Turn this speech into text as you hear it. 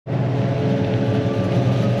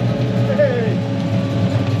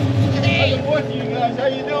How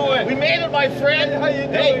you doing? We made it, my friend. How you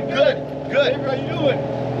doing? Hey, good. Hey, how you doing?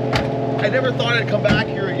 I never thought I'd come back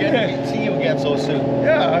here again and see you again so soon.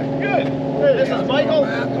 Yeah, good. This is Michael.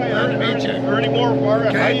 Hi, Ernie Moore.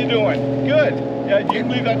 How you doing? Good. Yeah, you can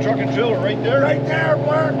leave that truck and trailer right there. Right there,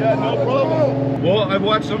 Mark. Yeah, no problem. Well, I've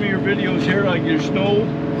watched some of your videos here, like your snow,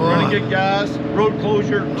 trying to get gas, road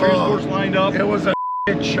closure, transports lined up. It was a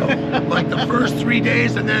shit show. Like the first 3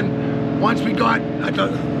 days, and then once we got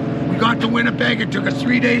to Winnipeg, it took us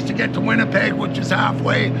 3 days to get to Winnipeg, which is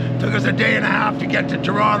halfway. It took us a day and a half to get to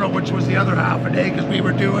Toronto, which was the other half a day because we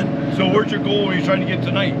were doing. So where's your goal? Where are you trying to get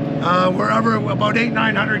tonight? Wherever, about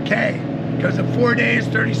 800-900 K. Because in 4 days,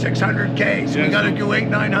 3,600 K. So we got to do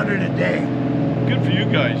 800-900 a day. Good for you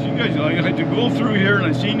guys. You guys, I had to go through here and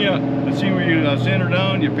I seen where you sand her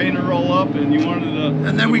down, you painted her all up, and you wanted to.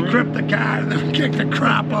 And then we gripped the car and then we kicked the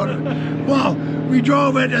crap out of it. Well, we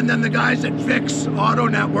drove it, and then the guys at Fix Auto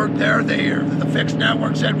Network there, the Fix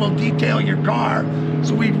Network said, "We'll detail your car."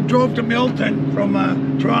 So we drove to Milton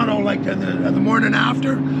from Toronto, like the morning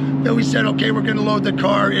after. Then we said, "Okay, we're going to load the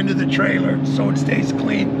car into the trailer so it stays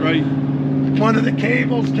clean." Right. One of the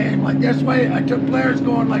cables came like this way. I took Blair's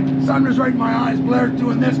going like, sun was right in my eyes. Blair's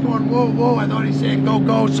doing this, going whoa, whoa. I thought he's saying go,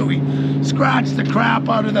 go. So he scratched the crap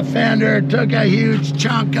out of the fender, took a huge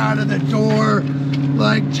chunk out of the door,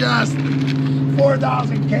 like just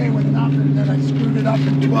 4,000 K with nothing. And then I screwed it up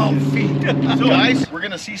in 12 feet. So guys, we're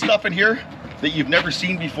gonna see stuff in here that you've never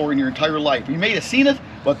seen before in your entire life. You may have seen it,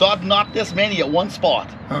 but not this many at one spot.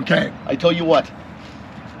 Okay. I tell you what,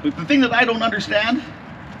 the thing that I don't understand,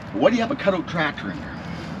 why do you have a cutout tractor in there?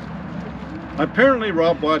 Apparently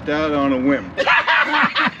Rob bought that on a whim.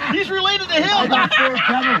 He's related to I him. got 4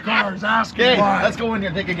 pedal cars. Ask me Okay, why. let's go in here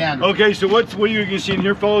and take a gander. Okay, so what are you gonna see in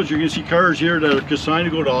here, fellas? You're gonna see cars here that are consigned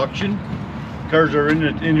to go to auction. Cars are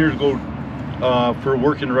in here to go for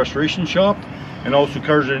work in a restoration shop, and also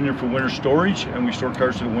cars are in here for winter storage, and we store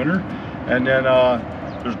cars for the winter. And then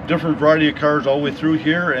there's different variety of cars all the way through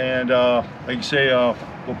here, and like you say,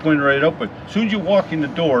 we'll point it right up. But as soon as you walk in the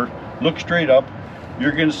door, look straight up,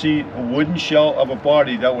 you're going to see a wooden shell of a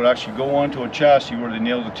body that would actually go onto a chassis where they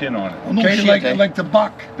nailed the tin on it. No Okay, shit, like the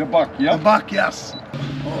buck. The buck, yeah. The buck, yes.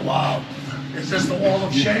 Oh wow. Is this the wall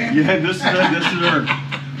of shame? Yeah, this is her.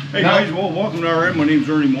 Hey guys, well, welcome to our end. My name's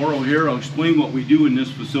Ernie Morrow here. I'll explain what we do in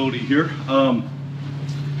this facility here.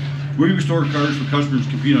 We restore cars for customers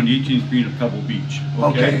to compete on the 18th green at Pebble Beach.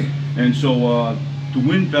 Okay. And so to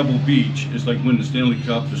win Pebble Beach is like win the Stanley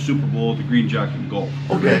Cup, the Super Bowl, the Green Jacket, and golf.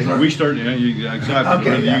 Okay. We started, yeah,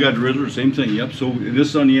 exactly. Okay, yeah. You got the Riddler, same thing. Yep. So this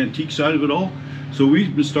is on the antique side of it all. So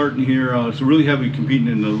we've been starting here, so really heavy competing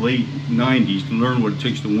in the late 90s to learn what it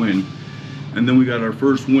takes to win. And then we got our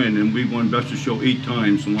first win, and we won Best of Show 8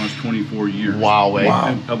 times in the last 24 years. Wow, eh? Wow.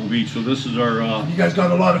 At Pebble Beach. So this is our. You guys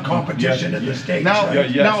got a lot of competition in the States. Now,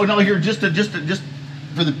 right? now here, just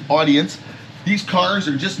for the audience, these cars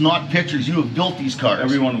are just not pictures. You have built these cars.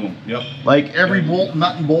 Every one of them. Yep. Like every bolt,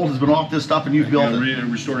 nut and bolt has been off this stuff, and you've built it.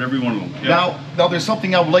 Restored every one of them. Yep. Now, there's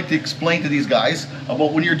something I would like to explain to these guys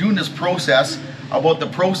about when you're doing this process, about the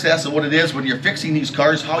process of what it is when you're fixing these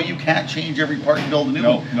cars, how you can't change every part and build a new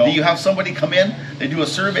one. No. You have somebody come in, they do a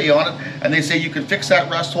survey on it, and they say you can fix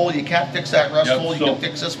that rust hole, you can't fix that rust hole, you can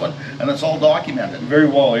fix this one, and it's all documented. Very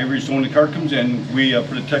well, Avery. So when the car comes in, we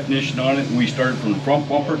put a technician on it, and we start from the front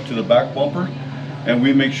bumper to the back bumper, and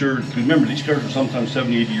we make sure, because remember, these cars are sometimes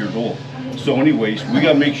 70, 80 years old. So anyways, we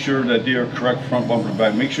got to make sure that they are correct front bumper to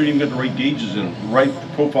back. Make sure you even got the right gauges in them, the right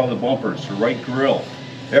profile of the bumpers, the right grill.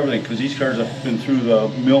 Everything, because these cars have been through the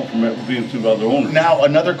mill from being through other owners. Now,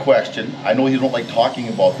 another question. I know you don't like talking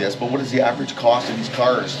about this, but what is the average cost of these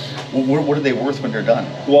cars? What are they worth when they're done?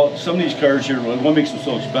 Well, some of these cars here, what makes them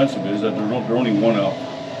so expensive is that they're only one out.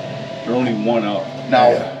 They're only one out.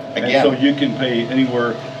 Now, and again, so you can pay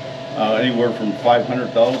anywhere from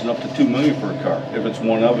 $500,000 up to $2 million for a car. If it's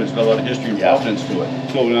one of, it's got a lot of history and provenance to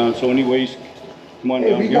it. So anyways, come on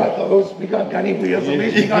down we here. got those. We got gunny wheels. At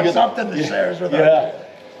least we got something to share with us.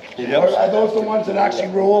 Yep. Are those the ones that actually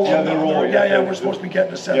roll? Yeah, they roll. Yeah, we're supposed to be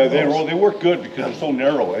getting a set Yeah, of those. they roll. They work good because they're so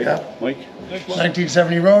narrow, eh, Yeah. Mike?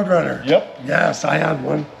 1970 Roadrunner. Yep. Yes, I had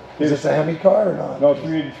one. Is this a Hemi car or not? No,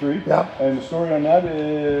 383. Yeah. And the story on that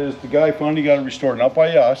is the guy finally got it restored, not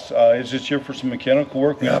by us. It's just here for some mechanical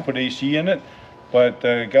work. We just put AC in it. But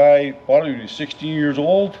the guy bought it when he was 16 years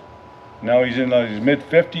old. Now he's in his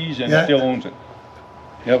mid-50s and still owns it.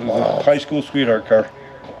 Yeah, it was a high school sweetheart car.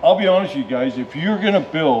 I'll be honest with you guys, if you're going to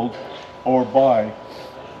build or buy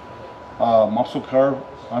a muscle car,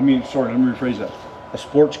 let me rephrase that. A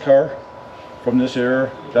sports car from this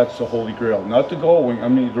era, that's the holy grail. Not the Gullwing, I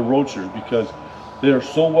mean the Roadsters, because They are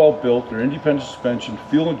so well built. They're independent suspension,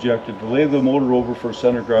 fuel injected. They lay the motor over for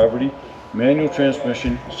center of gravity, manual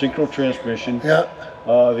transmission, synchro transmission. Yeah.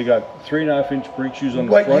 They got 3.5-inch brake shoes on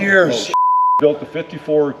the What front. years? No, built the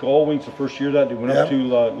 54 Gull Wings the first year that they went up to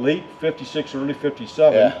late 56, early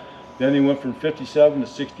 57. Yeah. Then they went from 57 to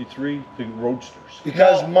 63 to Roadsters.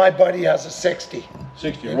 Because my buddy has a 60.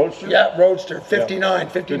 60 Roadster? Yeah, Roadster, 59 or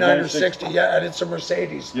 59, 60. Yeah, and it's a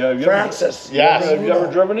Mercedes. Yeah, have you Francis. Yes. Have you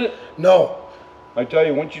ever driven it? No. I tell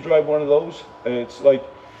you, once you drive one of those, it's like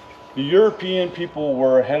the European people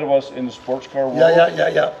were ahead of us in the sports car world.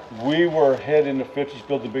 Yeah. We were ahead in the 50s,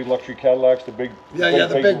 built the big luxury Cadillacs, the big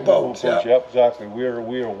the big boats. Yeah. Yep, exactly. We are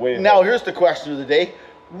way ahead. Now here's the question of the day.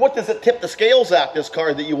 What does it tip the scales at, this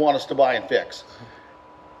car that you want us to buy and fix?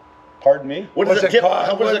 Pardon me? What does it tip?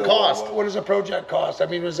 What does it cost? What does a project cost? I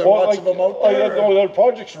mean, was there lots of them out there? No, the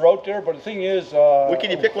projects are out there, but the thing is... what can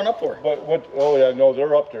you pick one up for? But what? Oh yeah, no,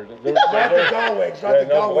 they're up there. Not the Gull Wings, not the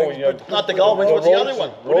Gull Wings. But Not the Gull Wings, what's the other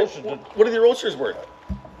one? What are the Roadsters worth?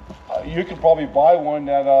 You could probably buy one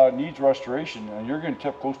that needs restoration, and you're going to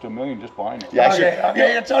tip close to $1 million just buying it. Yeah,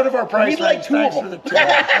 Okay, it's out of our price. We'd like two of them.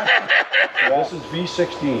 This is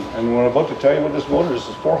V16, and what I'm about to tell you what this motor is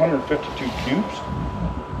 452 cubes.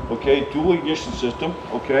 Okay, dual ignition system.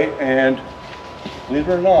 Okay, and believe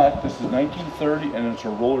it or not, this is 1930, and it's a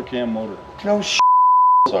roller cam motor. No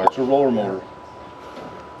Sorry, it's a roller motor.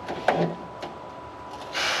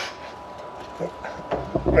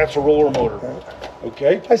 That's a roller motor.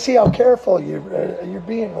 Okay. I see how careful you're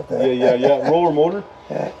being with that. Yeah. Roller motor.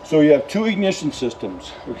 Yeah. So you have two ignition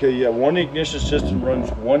systems. Okay, you have one ignition system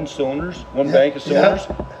runs one bank of cylinders.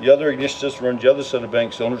 The other ignition system runs the other set of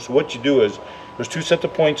bank cylinders. So what you do is, there's two sets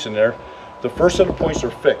of points in there. The first set of points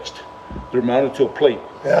are fixed. They're mounted to a plate.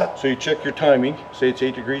 Yeah. So you check your timing, say it's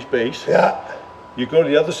 8 degrees base. Yeah. You go to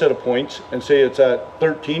the other set of points and say it's at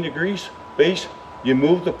 13 degrees base. You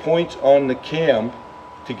move the points on the cam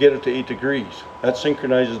to get it to 8 degrees. That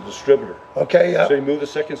synchronizes the distributor. Okay, yeah. So you move the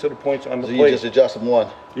second set of points on the So plate. you just adjust them one.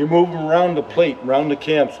 You move them around the plate, around the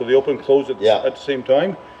cam, so they open and close at the same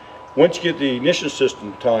time. Once you get the ignition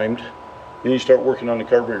system timed, then you start working on the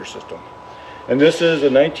carburetor system. And this is a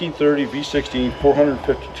 1930 V16,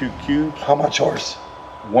 452 cubes. How much horse?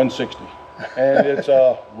 160. And it's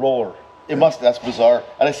a roller. That's bizarre.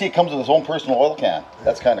 And I see it comes with its own personal oil can.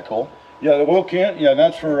 That's kind of cool. Yeah, the oil can,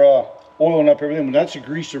 that's for oiling up everything, but that's a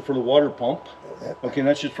greaser for the water pump. Okay,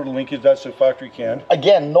 that's just for the linkage, that's the factory can.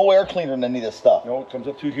 Again, no air cleaner in any of this stuff. No, it comes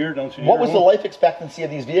up through here, down through What was the life expectancy of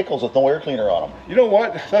these vehicles with no air cleaner on them? You know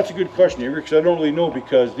what? That's a good question, Avery, because I don't really know,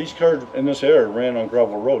 because these cars in this era ran on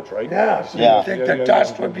gravel roads, right? Yeah, so you think the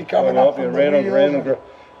dust would be coming up from the wheels?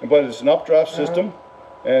 But it's an updraft system,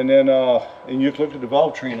 and then and you can look at the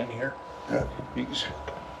valve train in here. Yeah.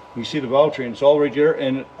 You see the valve train, it's all right there,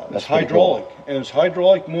 and it's pretty hydraulic. cool. And it's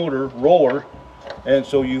hydraulic motor, roller, and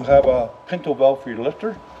so you have a pinto valve for your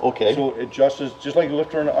lifter. Okay. So it adjusts just like a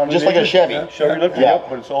lifter on Just like a Chevy. Chevy lifter, Yeah.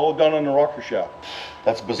 but it's all done on the rocker shaft.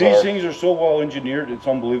 That's bizarre. These things are so well engineered, it's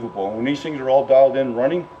unbelievable. And when these things are all dialed in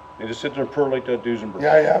running, they just sit there and purr like that Duesenberg.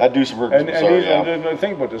 Yeah. That Duesenberg is bizarre, and the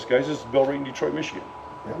thing about this, guys, this is built right in Detroit, Michigan.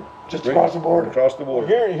 Just Right? across the border. Across the border.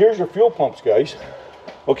 Here's your fuel pumps, guys.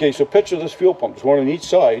 Okay, so picture this fuel pump. There's one on each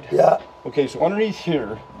side. Yeah. Okay, so underneath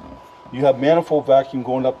here, you have manifold vacuum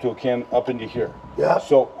going up to a can up into here. Yeah.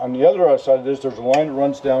 So on the other side of this, there's a line that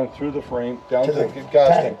runs down through the frame, down to the gas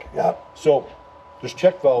tank. Yeah. So there's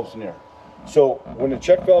check valves in there. So when the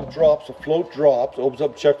check valve drops, the float drops, opens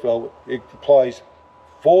up the check valve, it applies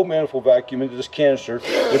full manifold vacuum into this canister,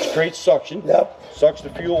 which creates suction. Yep. Sucks the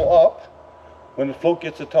fuel up. When the float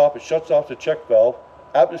gets to the top, it shuts off the check valve,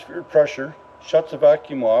 atmospheric pressure, shuts the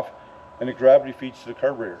vacuum off, and the gravity feeds to the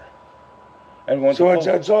carburetor. And once So it's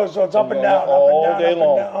up and down, all up and down, day up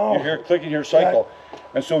long. and down. Oh. You hear it clicking your cycle.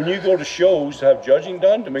 And so when you go to shows to have judging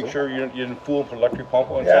done, to make sure you didn't fool an electric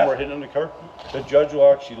pump on somewhere hidden in the car, the judge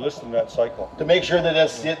will actually listen to that cycle. To make sure that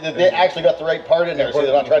they actually got the right part in there, so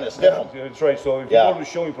they're not trying to stiff them. That's right. So if you go to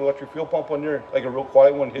show and put an electric fuel pump on there, like a real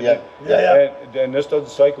quiet one, hidden, and this doesn't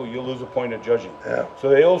cycle, you'll lose a point of judging. Yeah. So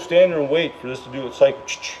they all stand there and wait for this to do its cycle.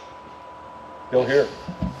 They'll hear it.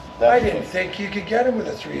 I didn't think you could get them with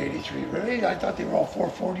a 383, really? I thought they were all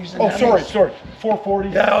 440s. And Oh, Hemis. sorry. 440.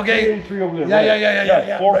 Yeah, okay. 383 over there.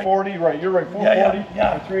 Yeah, 440, right. You're right. 440.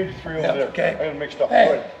 Yeah. And 383 over Yeah, there. okay. I got it mixed up.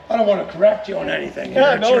 Hey, Right. I don't want to correct you on anything.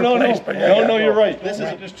 Yeah, It's your place, but you're right. This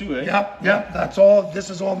is too, eh? Yep, that's all.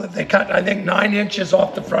 This is all that they cut. I think 9 inches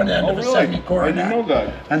off the front end of a really? 70 Coronet. I didn't know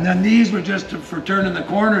that. And then these were just for turning the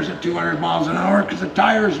corners at 200 miles an hour because the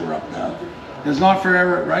tires were up now. It's not for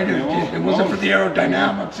aero, right? It wasn't for the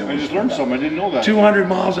aerodynamics. It I was just learned something. I didn't know that. 200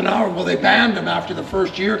 miles an hour. Well, they banned them after the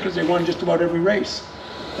first year because they won just about every race.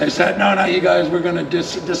 They said, no, you guys, we're going to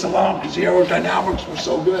disallow them because the aerodynamics were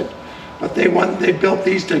so good. But they built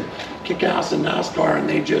these to kick ass in NASCAR, and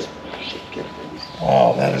they just kicked things.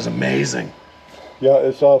 Oh, that is amazing. Yeah,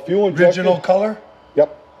 it's fuel injection. Original color? Yep.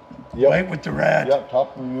 White with the red. Yep,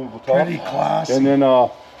 top removable top. Pretty classy. And then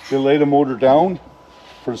they lay the motor down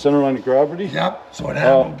for the center line of gravity. Yep, so it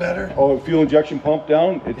handled better. Oh, fuel injection pump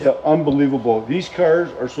down. It's unbelievable. These cars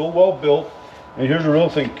are so well built. And here's a real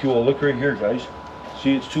thing cool. Look right here, guys.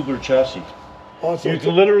 See, it's tubular chassis. Oh, so you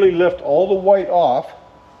can literally lift all the white off,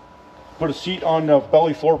 put a seat on the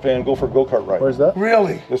belly floor pan, and go for a go-kart ride. Where's that?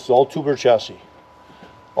 Really? This is all tubular chassis.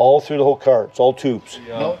 All through the whole car. It's all tubes.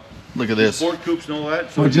 Look at this. Sport coupes and all that.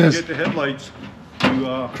 So Well, you just get the headlights.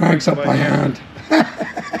 You, cranks up by hand.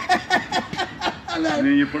 And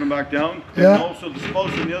then you put them back down. Yeah. And also the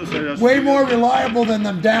spokes on the other side. Way more reliable than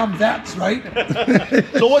them damn vets, right?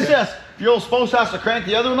 So what's this? Your old spouse has to crank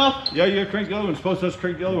the other one up? Yeah, you crank the other one. Supposed to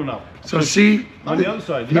crank the other one up. So see, On the other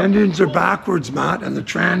side. the engines are backwards, Matt, and the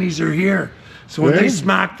trannies are here. So when they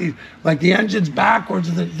smack the engine's backwards,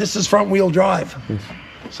 and this is front wheel drive.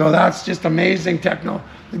 So that's just amazing techno.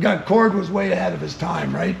 The guy Cord was way ahead of his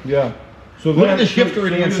time, right? Yeah. So Look at the shifter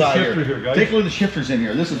in the inside shifter here. guys. Take a look at the shifters in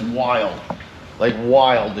here. This is wild. Like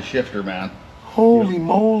wild, the shifter, man. Holy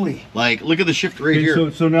moly. Like, look at the shifter right Okay, here.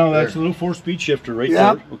 so now that's a little 4-speed shifter right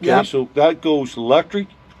Yep, there. Okay, yep. so that goes electric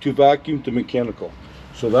to vacuum to mechanical.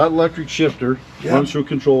 So that electric shifter Yep. runs through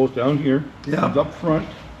controls down here. Yep. Comes up front.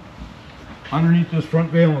 Underneath this front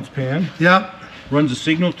valence pan. Yep, Runs a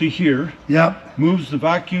signal to here. yep, Moves the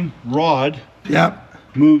vacuum rod. yep.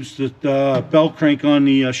 Moves the bell crank on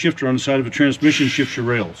the shifter on the side of a transmission shifter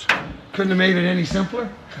rails. Couldn't have made it any simpler.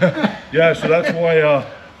 Yeah, so that's why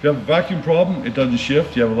if you have a vacuum problem, it doesn't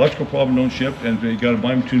shift. You have an electrical problem, don't shift, and you got to buy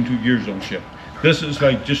them between 2 gears, don't shift. This is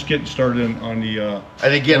like just getting started on the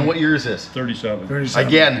And again, what year is this? 37. 37.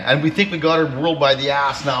 Again, and we think we got our world by the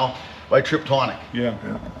ass now by Triptonic. Yeah.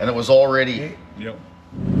 And it was already. Yep.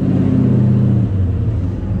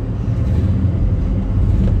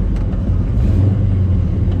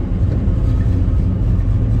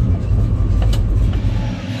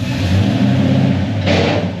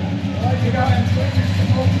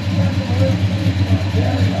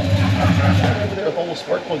 The whole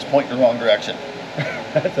spark plugs pointing the wrong direction.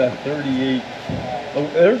 That's a 38. Oh,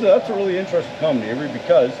 that's a really interesting comment, Avery,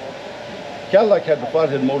 because Cadillac had the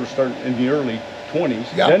flathead motor start in the early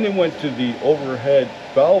 20s. Yep. Then they went to the overhead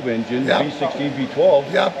valve engine, Yep. V16,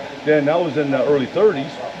 V12. Yep. Then that was in the early 30s.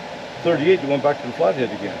 38, they went back to the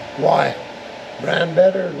flathead again. Why? Ran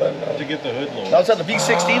better? To get the hood low. That was at the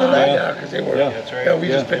V16 in that? Yeah, because they were. Yeah. That's right. Yeah, we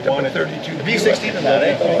just They picked up a wanted- 32. The V16 in that,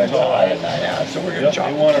 eh? Oh, it's high in that, yeah. So we're gonna chop.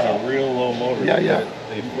 They wanted a real low motor. Yeah, yeah.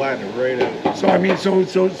 They flattened it right out. So I mean, so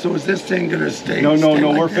is this thing gonna stay? No, stay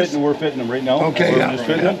we're like this? fitting them right now. Okay, we're yeah. just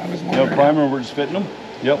fitting Yeah, them. I was Yeah, wondering. primer, we're just fitting them.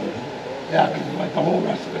 Yep. Yeah, because like the whole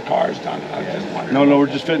rest of the car's done. And I was just wondering. No, we're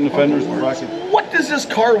just fitting the fenders and Works. bracket. What does this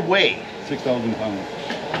car weigh? 6,000 pounds.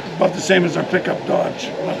 About the same as our pickup Dodge,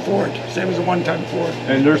 a Ford. Same as a one-ton Ford.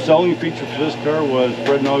 And their selling feature for this car was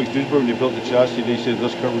Fred and Alex Duisburg, when they built the chassis, they said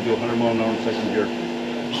this car would do 100 mile an hour in second gear.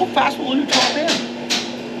 How fast will you top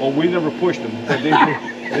in? Well, we never pushed them, but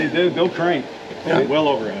they'll crank. Yeah. Well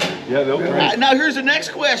over 100. Yeah, they'll crank. Now here's the next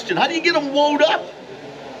question. How do you get them wound up?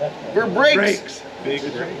 For brakes? Brakes. Big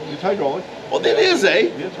It's hydraulic. Well, it is, eh?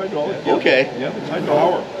 Yeah, it's hydraulic. Okay. Yeah, it's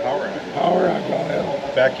hydraulic. power. Power alcohol.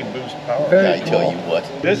 Vacuum boost power. Very I tell cool. you what.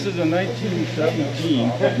 This is a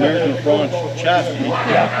 1917 American France chassis. The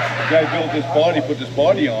guy built this body, put this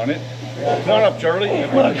body on it. Come on up, Charlie.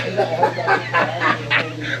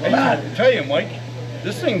 I tell you, Mike,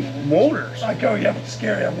 this thing motors. I go, yeah, it's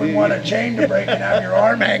scary. I wouldn't want a chain to break and have your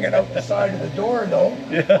arm hanging out the side of the door, though.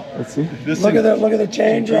 Yeah. Let's see. Look at the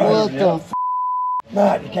chain drive. What the f?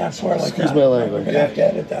 Matt, you can't swear like Excuse that. my language. We're gonna have to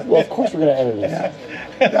edit that. Well, of course we're gonna edit this.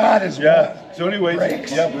 Yeah. That is Yeah. what. So anyways,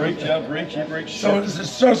 Brakes. yeah, brakes, you brakes. So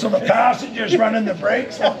the passengers running the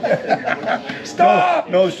brakes. Stop!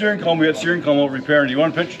 No, the steering column, we got steering column out repairing. Do you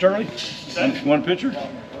want a picture, Charlie? You want a picture?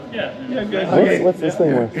 Yeah. Yeah, good. Okay. What's this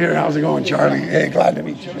thing worth? Here, how's it going, Charlie? Hey, glad to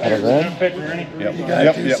meet you. Yep. You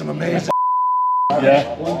guys do some amazing.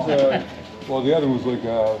 Yeah. Well, the other was like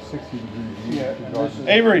 60 degrees.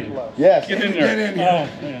 Avery, Yes. get in Get there. in here.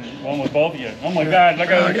 Oh, man, one with both of you. Oh my God, look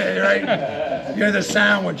at Okay, right. You're the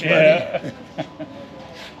sandwich, buddy. Yeah.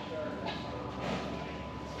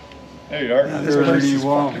 There you are. This place is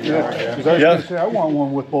Wow. fucking Yeah. hard. Because I was Yeah. going to say, I want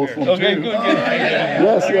one with both of them Okay, too. good.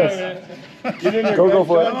 Yes, yes. Get in there. Go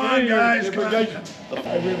for it. Come on, guys. Come on.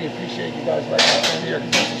 I really appreciate you guys letting us in here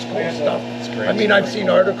because this is cool stuff. I mean, I've seen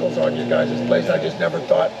articles on your guys' place. I just never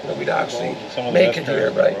thought that we'd actually make it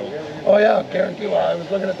here, right? Oh yeah, guarantee. Well, I was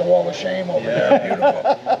looking at the wall of shame over there.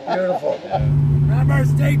 Beautiful, beautiful. Remember,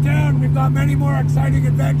 stay tuned. We've got many more exciting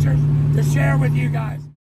adventures to share with you guys.